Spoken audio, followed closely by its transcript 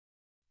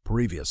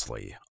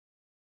Previously.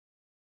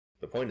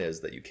 The point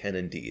is that you can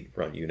indeed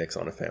run Unix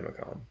on a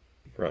Famicom.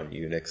 Run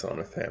Unix on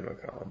a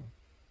Famicom.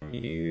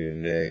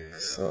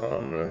 Unix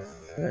on a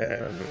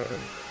Famicom.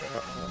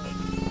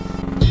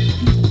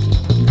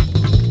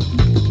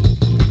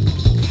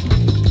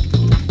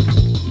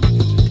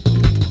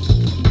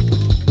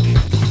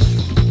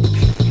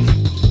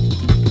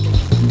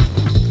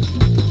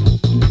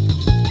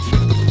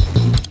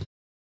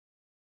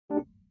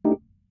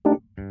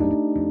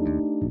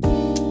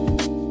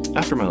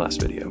 After my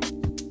last video,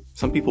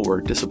 some people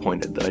were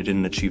disappointed that I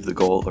didn't achieve the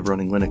goal of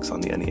running Linux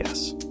on the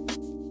NES.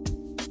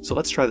 So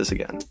let's try this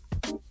again.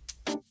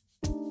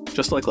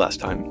 Just like last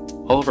time,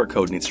 all of our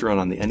code needs to run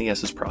on the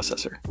NES's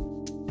processor,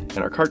 and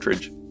our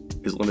cartridge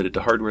is limited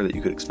to hardware that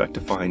you could expect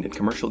to find in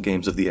commercial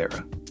games of the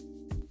era.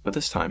 But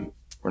this time,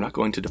 we're not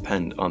going to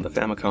depend on the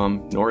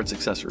Famicom nor its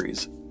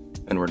accessories,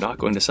 and we're not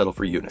going to settle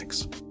for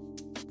Unix.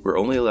 We're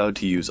only allowed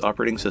to use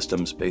operating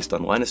systems based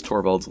on Linus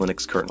Torvalds'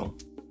 Linux kernel.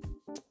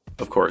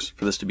 Of course,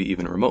 for this to be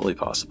even remotely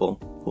possible,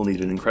 we'll need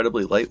an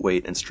incredibly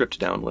lightweight and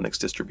stripped-down Linux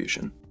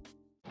distribution.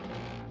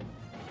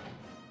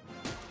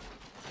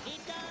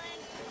 Keep going,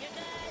 you're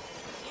good,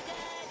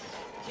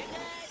 you're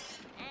good,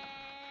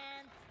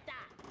 and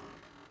stop.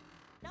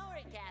 No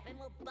recapping,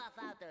 we'll buff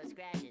out those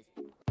scratches.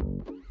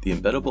 The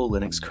Embeddable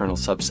Linux Kernel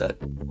Subset,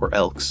 or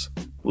ELKS,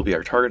 will be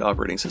our target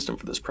operating system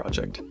for this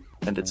project,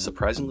 and it's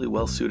surprisingly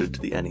well suited to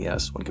the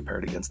NES when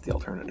compared against the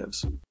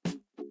alternatives.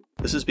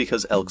 This is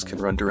because ELKS can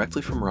run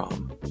directly from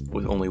ROM,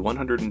 with only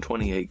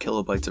 128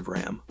 kilobytes of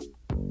RAM,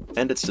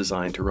 and it's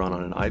designed to run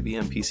on an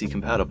IBM PC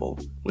compatible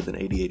with an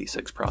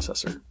 8086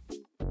 processor.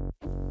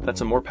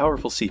 That's a more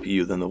powerful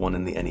CPU than the one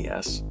in the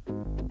NES,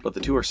 but the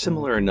two are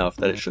similar enough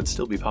that it should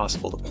still be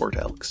possible to port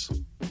ELKS.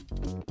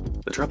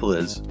 The trouble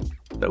is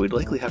that we'd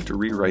likely have to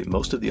rewrite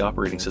most of the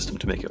operating system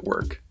to make it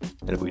work,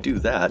 and if we do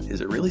that,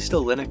 is it really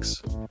still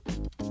Linux?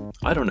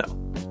 I don't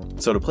know.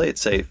 So to play it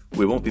safe,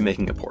 we won't be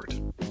making a port.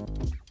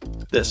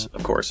 This,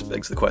 of course,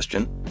 begs the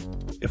question,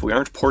 if we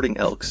aren't porting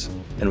ELKS,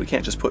 and we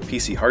can't just put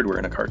PC hardware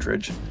in a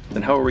cartridge,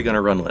 then how are we going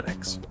to run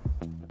Linux?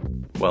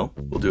 Well,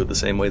 we'll do it the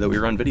same way that we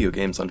run video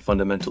games on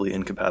fundamentally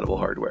incompatible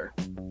hardware,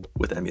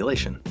 with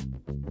emulation.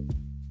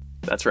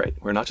 That's right,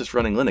 we're not just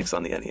running Linux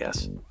on the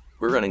NES,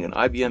 we're running an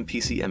IBM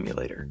PC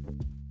emulator.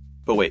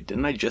 But wait,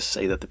 didn't I just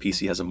say that the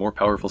PC has a more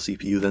powerful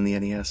CPU than the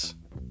NES?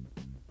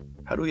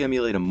 How do we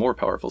emulate a more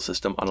powerful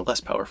system on a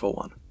less powerful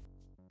one?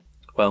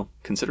 Well,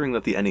 considering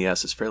that the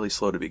NES is fairly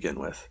slow to begin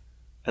with,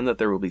 and that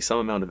there will be some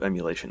amount of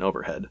emulation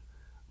overhead,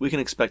 we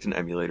can expect an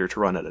emulator to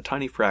run at a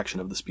tiny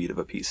fraction of the speed of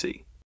a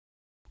PC.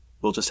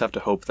 We'll just have to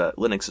hope that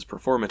Linux is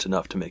performant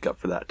enough to make up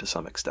for that to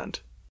some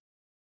extent.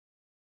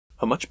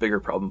 A much bigger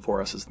problem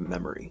for us is the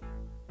memory.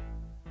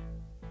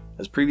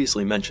 As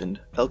previously mentioned,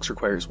 ELKS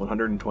requires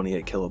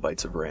 128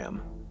 kilobytes of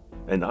RAM,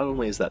 and not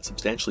only is that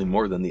substantially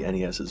more than the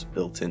NES's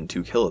built-in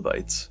 2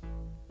 kilobytes,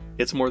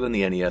 it's more than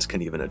the NES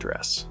can even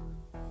address.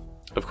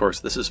 Of course,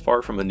 this is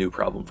far from a new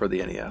problem for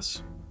the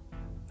NES,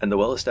 and the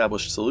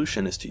well-established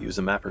solution is to use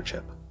a mapper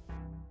chip.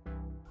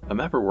 A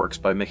mapper works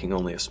by making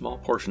only a small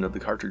portion of the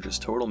cartridge's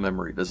total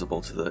memory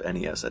visible to the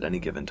NES at any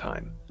given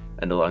time,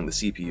 and allowing the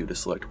CPU to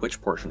select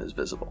which portion is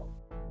visible.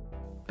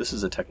 This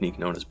is a technique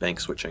known as bank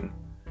switching,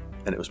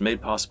 and it was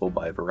made possible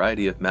by a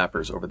variety of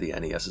mappers over the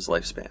NES's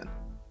lifespan,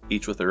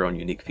 each with their own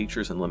unique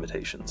features and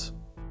limitations.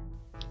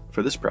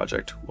 For this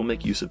project, we'll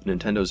make use of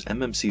Nintendo's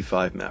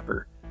MMC5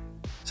 mapper,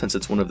 since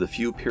it's one of the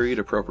few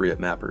period-appropriate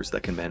mappers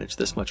that can manage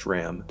this much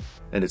RAM,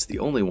 and it's the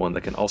only one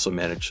that can also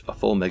manage a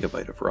full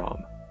megabyte of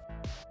ROM.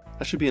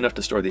 That should be enough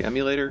to store the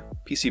emulator,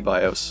 PC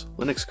BIOS,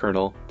 Linux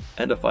kernel,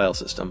 and a file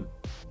system,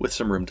 with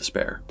some room to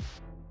spare.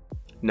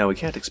 Now we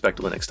can't expect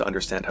Linux to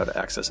understand how to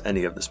access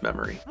any of this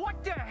memory.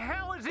 What the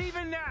hell is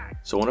even that?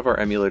 So one of our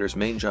emulator's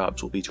main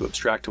jobs will be to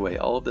abstract away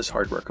all of this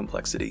hardware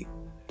complexity,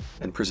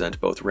 and present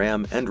both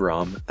RAM and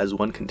ROM as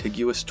one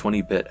contiguous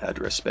 20-bit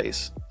address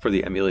space for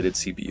the emulated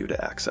CPU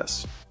to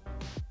access.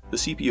 The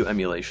CPU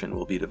emulation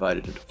will be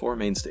divided into 4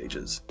 main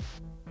stages,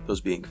 those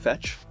being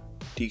fetch,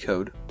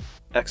 decode,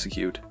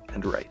 execute,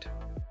 and write.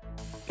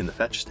 In the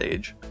fetch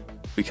stage,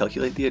 we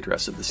calculate the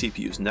address of the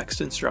CPU's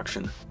next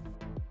instruction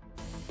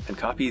and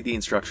copy the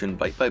instruction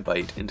byte by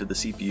byte into the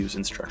CPU's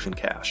instruction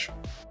cache.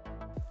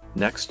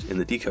 Next, in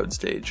the decode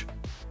stage,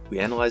 we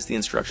analyze the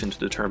instruction to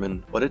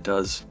determine what it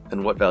does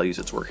and what values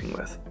it's working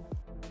with.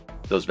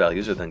 Those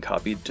values are then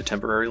copied to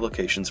temporary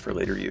locations for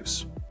later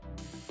use.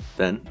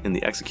 Then, in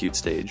the execute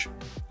stage,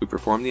 we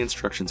perform the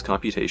instruction's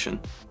computation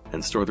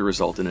and store the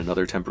result in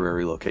another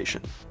temporary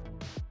location.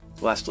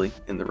 Lastly,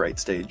 in the write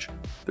stage,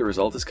 the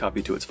result is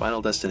copied to its final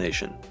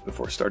destination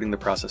before starting the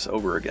process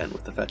over again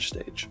with the fetch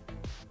stage.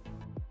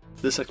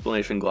 This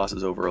explanation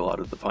glosses over a lot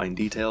of the fine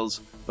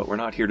details, but we're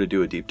not here to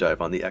do a deep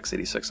dive on the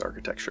x86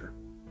 architecture.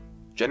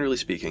 Generally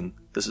speaking,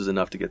 this is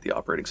enough to get the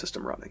operating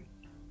system running,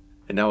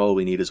 and now all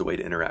we need is a way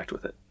to interact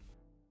with it.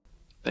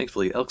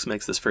 Thankfully, ELKS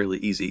makes this fairly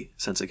easy,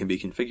 since it can be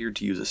configured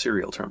to use a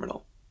serial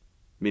terminal,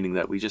 meaning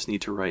that we just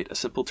need to write a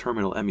simple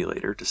terminal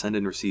emulator to send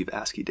and receive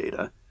ASCII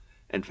data,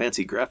 and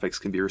fancy graphics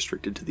can be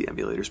restricted to the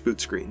emulator's boot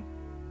screen.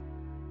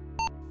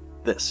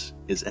 This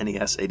is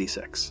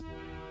NES86,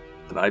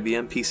 an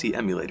IBM PC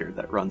emulator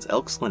that runs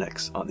ELKS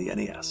Linux on the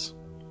NES.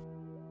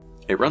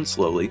 It runs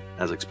slowly,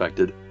 as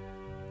expected,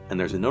 and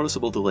there's a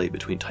noticeable delay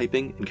between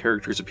typing and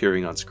characters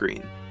appearing on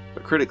screen,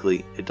 but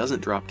critically, it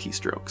doesn't drop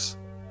keystrokes.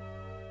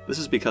 This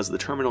is because the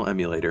terminal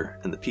emulator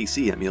and the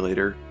PC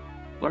emulator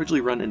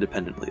largely run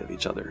independently of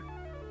each other,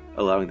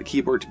 allowing the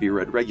keyboard to be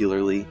read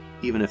regularly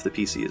even if the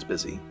PC is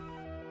busy.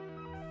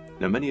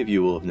 Now, many of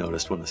you will have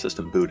noticed when the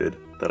system booted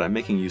that I'm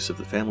making use of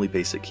the Family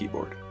Basic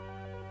keyboard.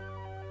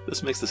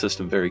 This makes the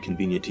system very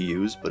convenient to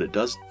use, but it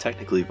does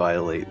technically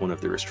violate one of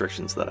the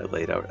restrictions that I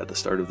laid out at the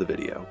start of the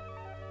video.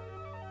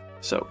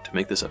 So, to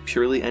make this a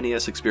purely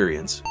NES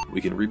experience,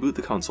 we can reboot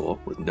the console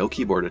with no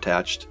keyboard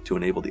attached to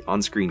enable the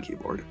on-screen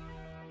keyboard.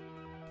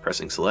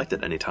 Pressing select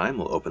at any time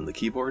will open the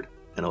keyboard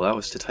and allow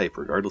us to type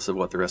regardless of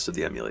what the rest of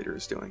the emulator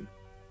is doing.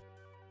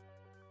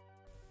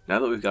 Now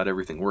that we've got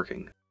everything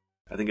working,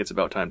 I think it's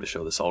about time to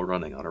show this all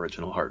running on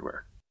original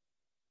hardware.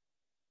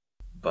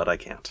 But I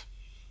can't.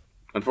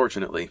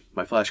 Unfortunately,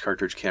 my flash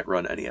cartridge can't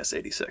run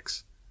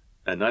NES86,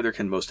 and neither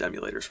can most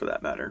emulators for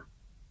that matter.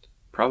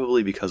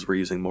 Probably because we're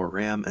using more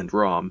RAM and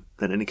ROM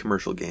than any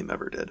commercial game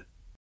ever did.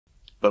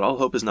 But all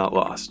hope is not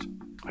lost.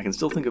 I can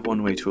still think of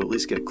one way to at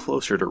least get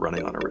closer to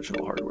running on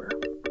original hardware.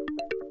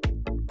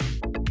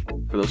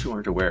 For those who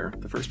aren't aware,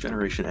 the first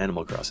generation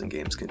Animal Crossing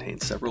games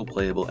contain several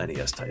playable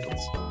NES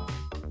titles,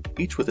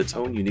 each with its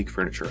own unique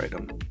furniture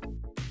item.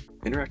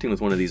 Interacting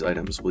with one of these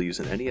items will use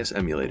an NES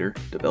emulator,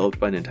 developed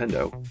by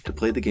Nintendo, to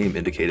play the game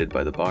indicated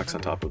by the box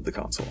on top of the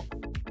console.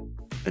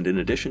 And in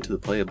addition to the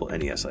playable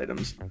NES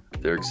items,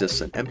 there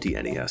exists an empty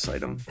NES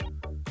item,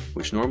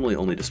 which normally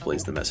only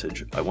displays the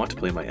message, "I want to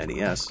play my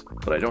NES,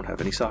 but I don't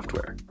have any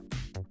software."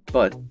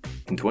 But,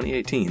 in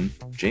 2018,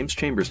 James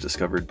Chambers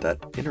discovered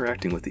that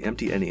interacting with the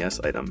empty NES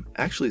item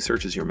actually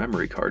searches your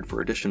memory card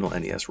for additional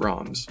NES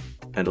ROMs,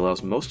 and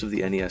allows most of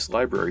the NES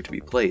library to be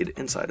played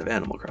inside of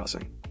Animal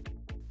Crossing.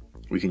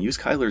 We can use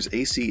Cuyler's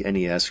AC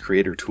NES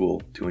Creator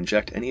tool to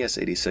inject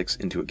NES86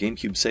 into a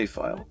GameCube save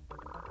file,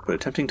 but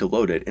attempting to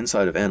load it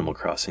inside of Animal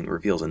Crossing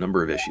reveals a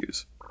number of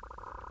issues.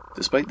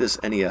 Despite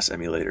this NES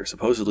emulator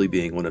supposedly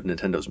being one of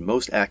Nintendo's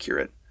most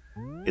accurate,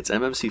 its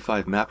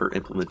MMC5 mapper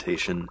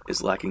implementation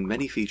is lacking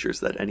many features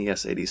that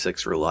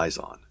NES86 relies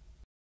on.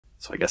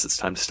 So I guess it's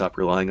time to stop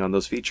relying on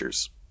those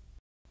features.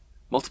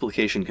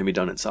 Multiplication can be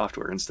done in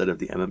software instead of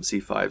the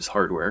MMC5's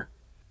hardware.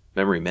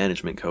 Memory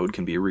management code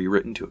can be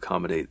rewritten to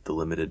accommodate the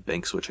limited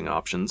bank switching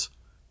options.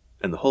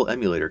 And the whole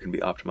emulator can be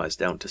optimized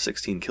down to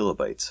 16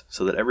 kilobytes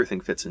so that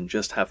everything fits in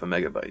just half a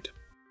megabyte.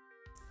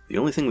 The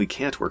only thing we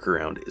can't work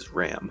around is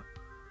RAM.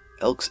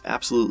 ELKS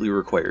absolutely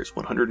requires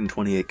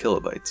 128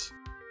 kilobytes.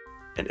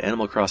 And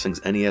Animal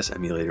Crossing's NES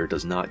emulator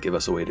does not give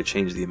us a way to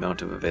change the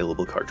amount of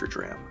available cartridge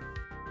RAM.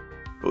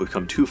 But we've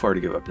come too far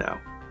to give up now,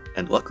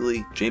 and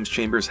luckily, James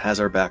Chambers has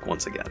our back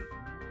once again.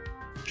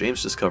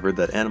 James discovered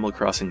that Animal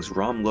Crossing's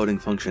ROM loading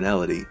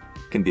functionality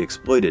can be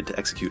exploited to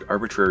execute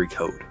arbitrary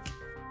code.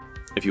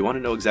 If you want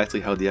to know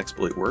exactly how the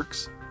exploit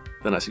works,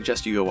 then I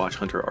suggest you go watch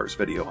Hunter R's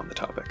video on the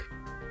topic.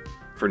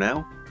 For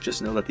now,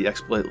 just know that the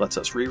exploit lets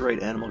us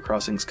rewrite Animal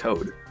Crossing's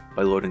code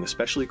by loading a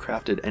specially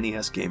crafted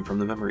NES game from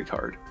the memory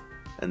card,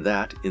 and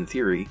that, in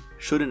theory,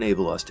 should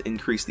enable us to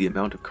increase the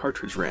amount of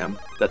cartridge RAM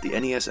that the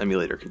NES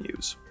emulator can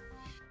use.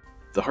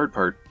 The hard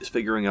part is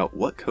figuring out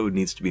what code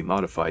needs to be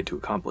modified to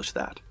accomplish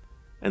that,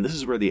 and this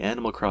is where the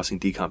Animal Crossing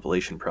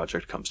Decompilation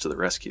project comes to the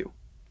rescue.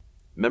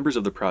 Members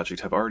of the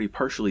project have already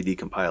partially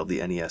decompiled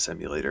the NES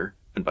emulator,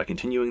 and by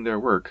continuing their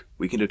work,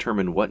 we can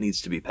determine what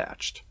needs to be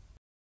patched.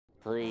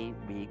 3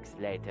 weeks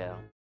later.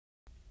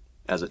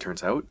 As it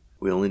turns out,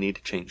 we only need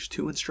to change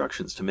 2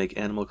 instructions to make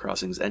Animal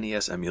Crossing's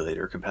NES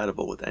emulator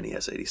compatible with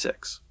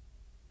NES86.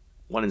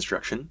 One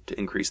instruction to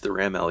increase the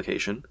RAM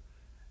allocation,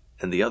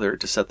 and the other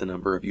to set the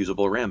number of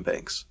usable RAM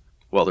banks,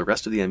 while the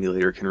rest of the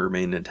emulator can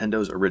remain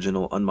Nintendo's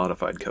original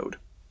unmodified code.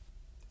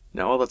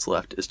 Now all that's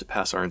left is to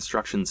pass our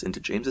instructions into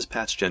James's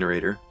patch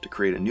generator to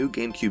create a new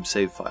GameCube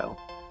save file,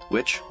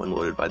 which, when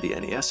loaded by the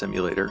NES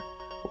emulator,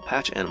 will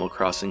patch Animal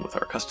Crossing with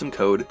our custom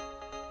code,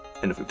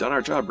 and if we've done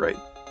our job right,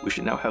 we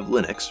should now have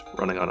Linux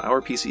running on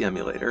our PC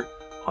emulator,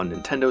 on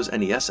Nintendo's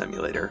NES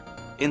emulator,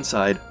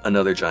 inside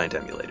another giant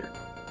emulator.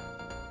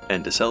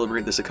 And to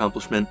celebrate this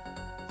accomplishment,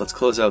 let's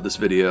close out this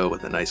video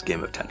with a nice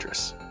game of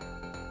Tetris,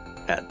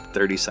 at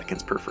 30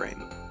 seconds per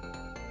frame.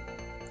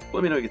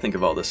 Let me know what you think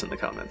of all this in the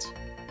comments.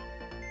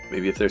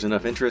 Maybe if there's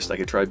enough interest, I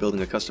could try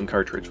building a custom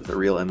cartridge with a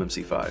real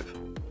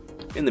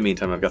MMC5. In the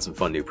meantime, I've got some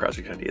fun new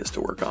project ideas to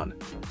work on.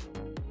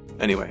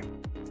 Anyway,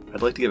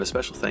 I'd like to give a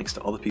special thanks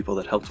to all the people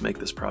that helped make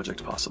this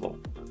project possible.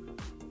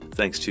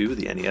 Thanks to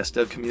the NES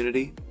dev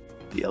community,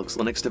 the ELKS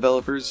Linux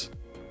developers,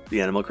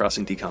 the Animal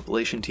Crossing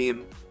Decompilation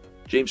team,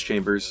 James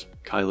Chambers,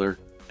 Cuyler,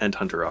 and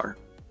Hunter R.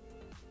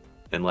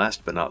 And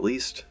last but not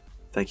least,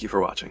 thank you for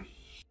watching.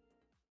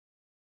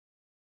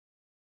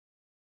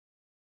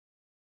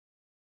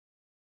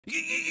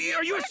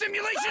 Are you a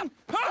simulation?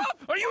 Huh?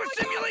 Are you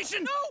a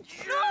simulation?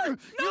 No! You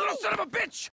little son of a bitch!